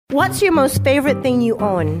What's your most favorite thing you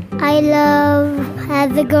own? I love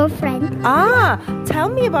have a girlfriend. Tell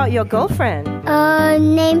me about your girlfriend.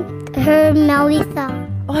 Named her Melissa.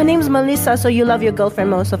 Oh, her name's Melissa, so you love your girlfriend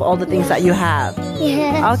most of all the things that you have.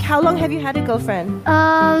 Yes. How long have you had a girlfriend?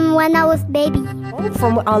 When I was baby. Oh,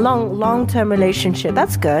 from a long-term relationship.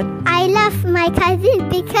 That's good. I love my cousin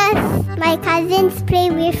because my cousins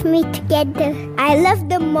play with me together. I love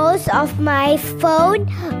the most of my phone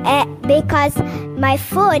because my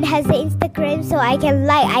phone has the Instagram, so I can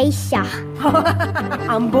like Aisha.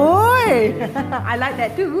 Boy, I like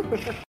that too.